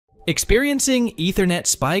Experiencing Ethernet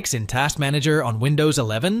spikes in Task Manager on Windows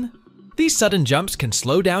 11? These sudden jumps can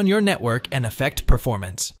slow down your network and affect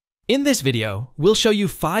performance. In this video, we'll show you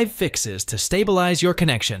 5 fixes to stabilize your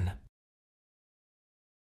connection.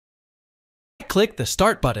 Click the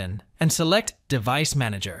Start button and select Device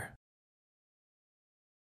Manager.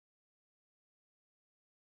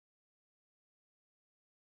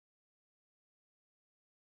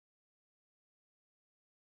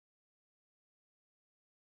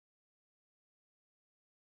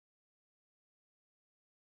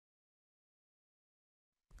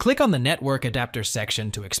 Click on the Network Adapter section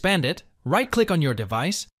to expand it, right-click on your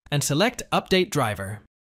device, and select Update Driver.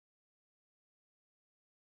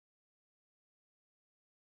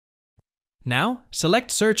 Now, select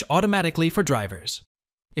Search automatically for drivers.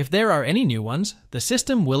 If there are any new ones, the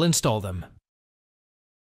system will install them.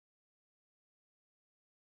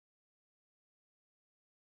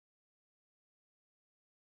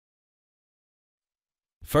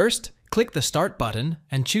 First, click the Start button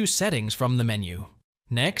and choose Settings from the menu.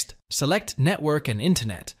 Next, select Network and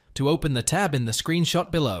Internet to open the tab in the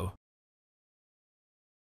screenshot below.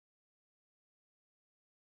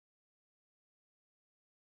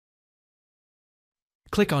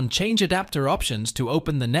 Click on Change Adapter Options to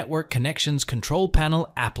open the Network Connections Control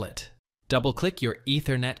Panel applet. Double-click your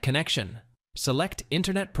Ethernet connection. Select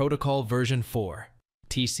Internet Protocol version 4,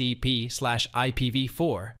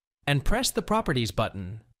 TCP/IPv4, and press the Properties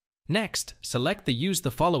button. Next, select the Use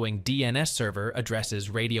the following DNS server addresses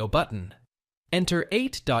radio button. Enter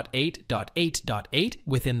 8.8.8.8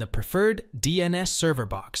 within the preferred DNS server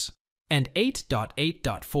box, and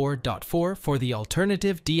 8.8.4.4 for the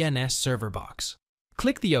alternative DNS server box.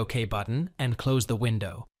 Click the OK button and close the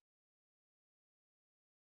window.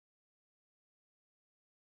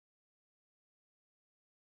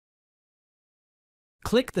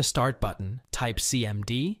 Click the Start button, type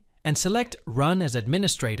CMD, and select Run as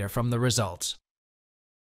Administrator from the results.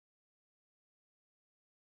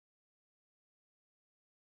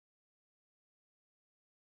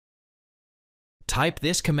 Type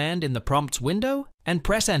this command in the prompts window and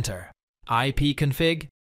press Enter. ipconfig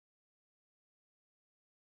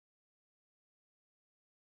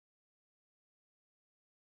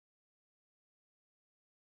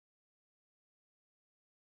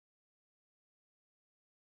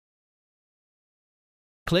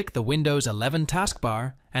Click the Windows 11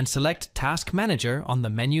 taskbar and select Task Manager on the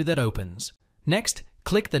menu that opens. Next,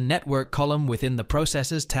 click the Network column within the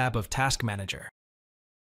Processes tab of Task Manager.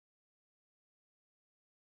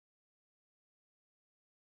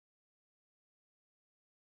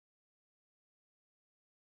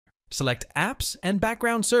 Select Apps and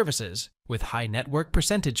Background Services with high network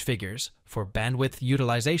percentage figures for bandwidth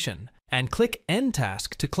utilization, and click End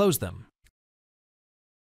Task to close them.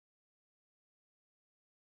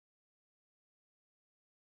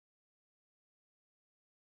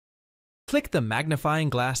 Click the Magnifying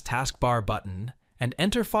Glass taskbar button and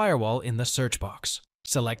enter Firewall in the search box.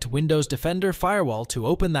 Select Windows Defender Firewall to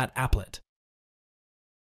open that applet.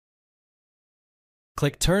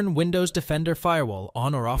 Click Turn Windows Defender Firewall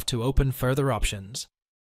on or off to open further options.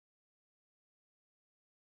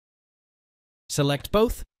 Select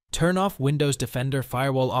both, turn off Windows Defender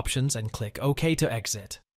Firewall options and click OK to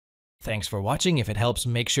exit. Thanks for watching. If it helps,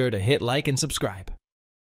 make sure to hit like and subscribe.